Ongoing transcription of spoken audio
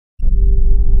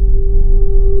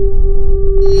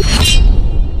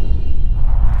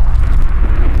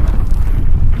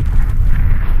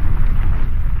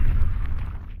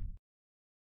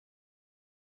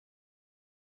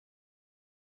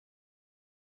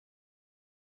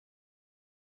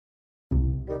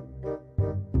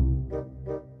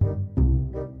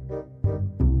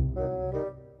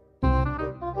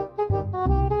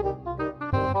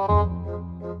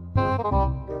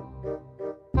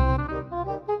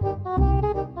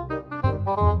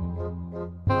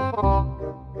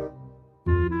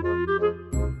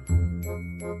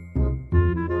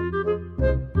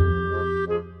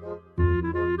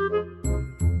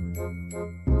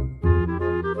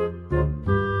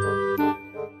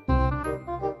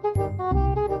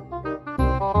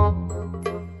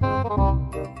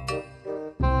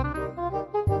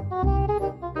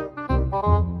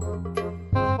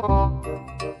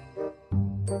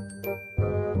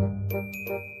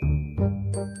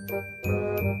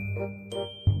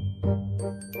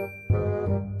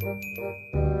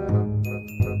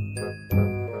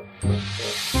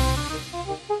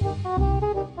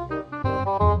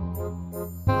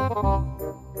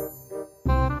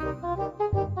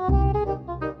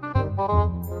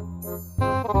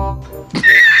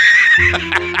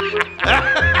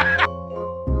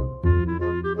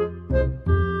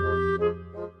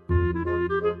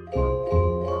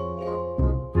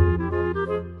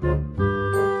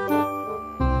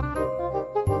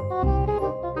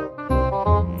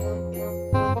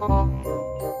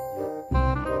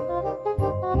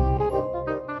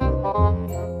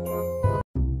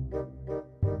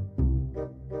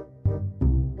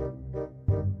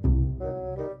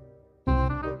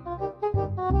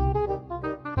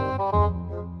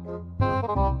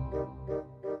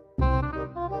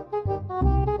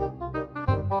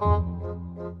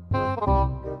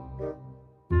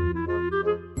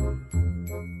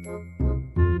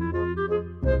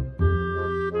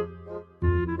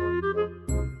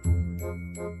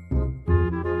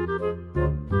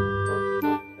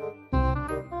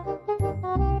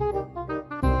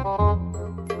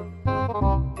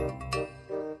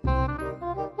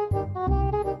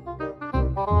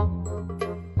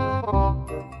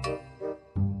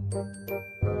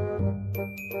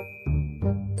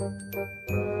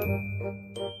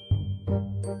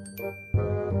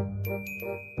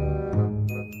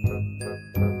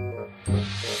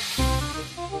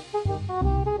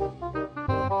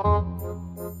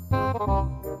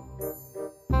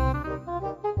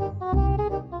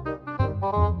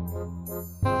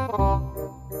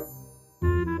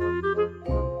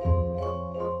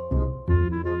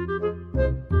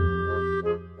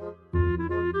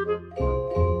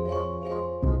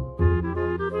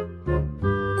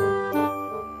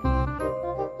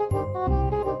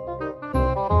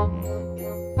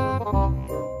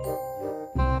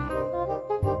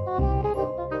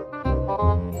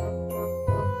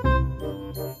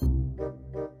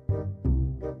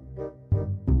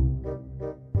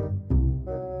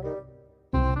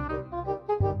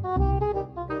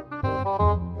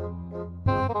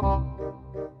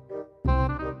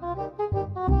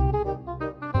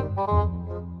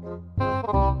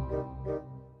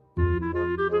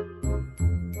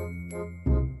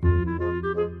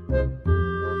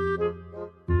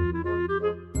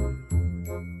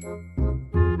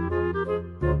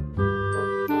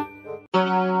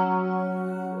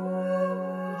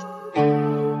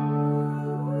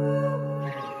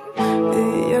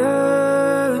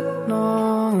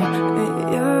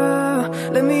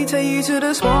To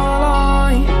the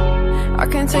spotlight, I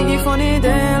can take you for the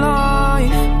day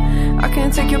life. I can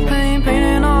take your pain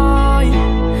and I.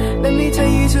 Let me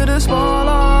take you to the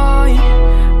spotlight.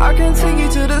 I can take you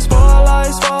to the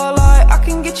spotlight, spotlight. I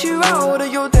can get you out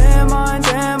of your damn mind,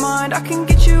 damn mind. I can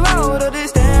get you out of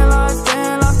this damn life,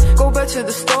 damn life. Go back to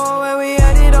the store where we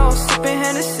had it all, sipping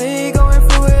Hennessy, going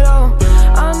through it all.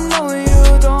 I know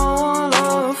you don't want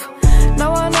love.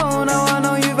 Now I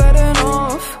know you've had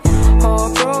enough.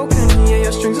 Heartbroken, yeah,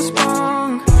 your strings are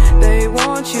sprung. They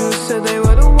want you, said they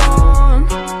were the one.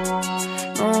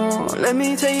 Oh, let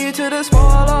me take you to the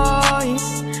spotlight.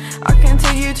 I can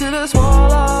take you to the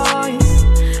spotlight.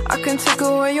 I can take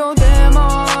away your damn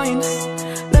mind.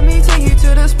 Let me take you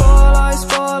to the spotlight,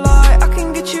 spotlight. I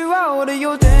can get you out of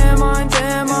your damn mind,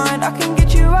 damn mind. I can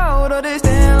get you out of this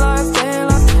damn life, damn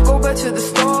life. Go back to the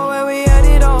store where we had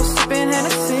it all, sipping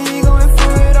Hennessy, going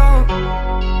through it all.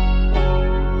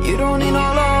 You don't need no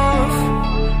love,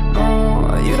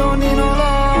 oh, you don't need no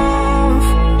love,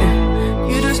 yeah.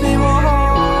 You just need more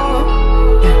heart,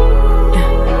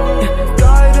 yeah.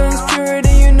 Guidance,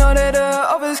 purity, you know that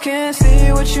others can't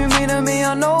see what you mean to me.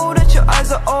 I know that your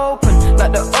eyes are open,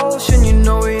 like the ocean, you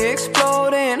know we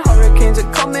exploding. Hurricanes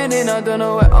are coming in, I don't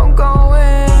know where I'm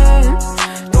going.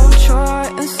 Don't try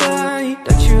and say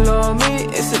that you love me,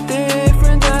 it's a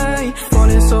different day.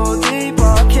 Falling so deep,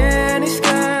 I can't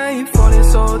escape. Falling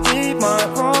so deep, might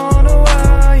run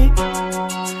away.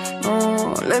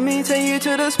 Oh, let me take you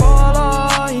to the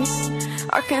spotlight.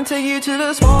 I can take you to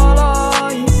the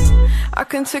spotlight. I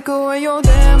can take away your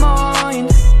damn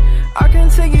mind. I can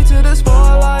take you to the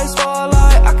spotlight,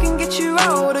 spotlight. I can get you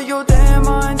out of your damn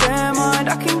mind, damn mind.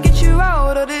 I can get you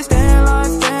out of this damn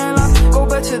life, damn life. Go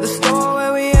back to the store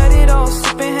where we had it all,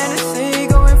 sipping Hennessy,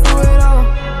 going through it all.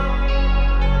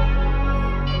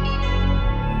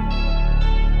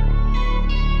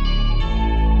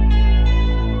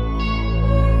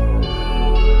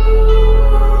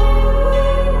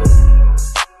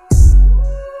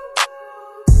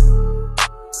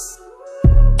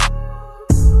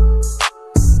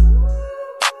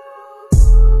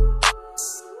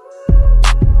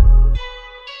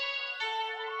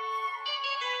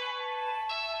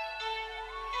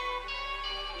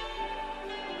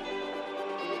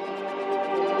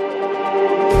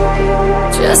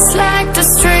 Just like the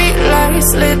street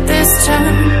lights lit this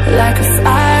town, like a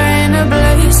fire in a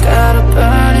blaze, gotta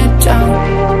burn it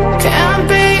down. Can't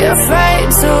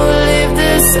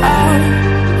us out.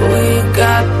 We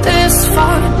got this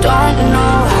far, don't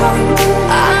know how.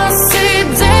 I see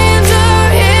danger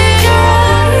in your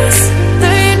eyes.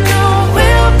 They know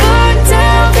we'll burn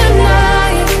down the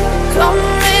night.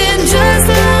 Coming just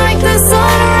like the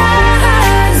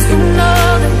sunrise. You know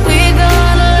that we're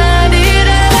gonna light it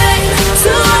up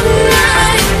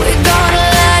tonight. We're gonna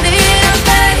light it up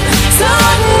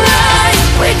tonight.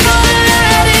 We're gonna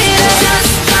light it up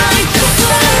just like the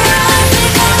sunrise.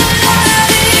 We're gonna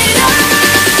light it up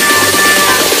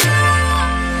now.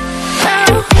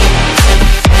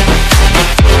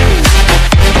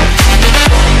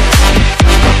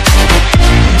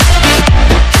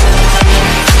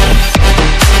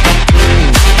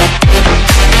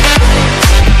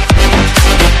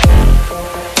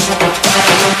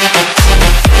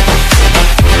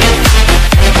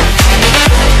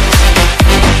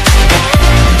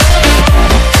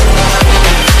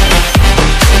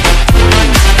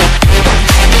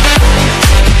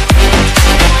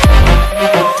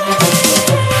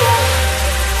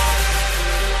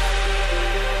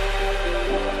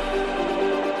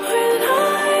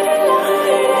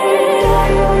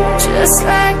 Just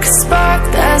like a spark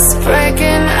that's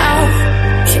breaking out.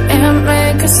 Can't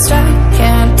make a stop,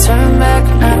 can't turn back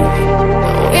now.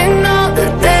 We know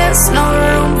that there's no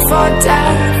room for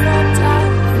doubt.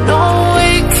 No, we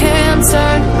can't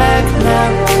turn back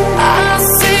now.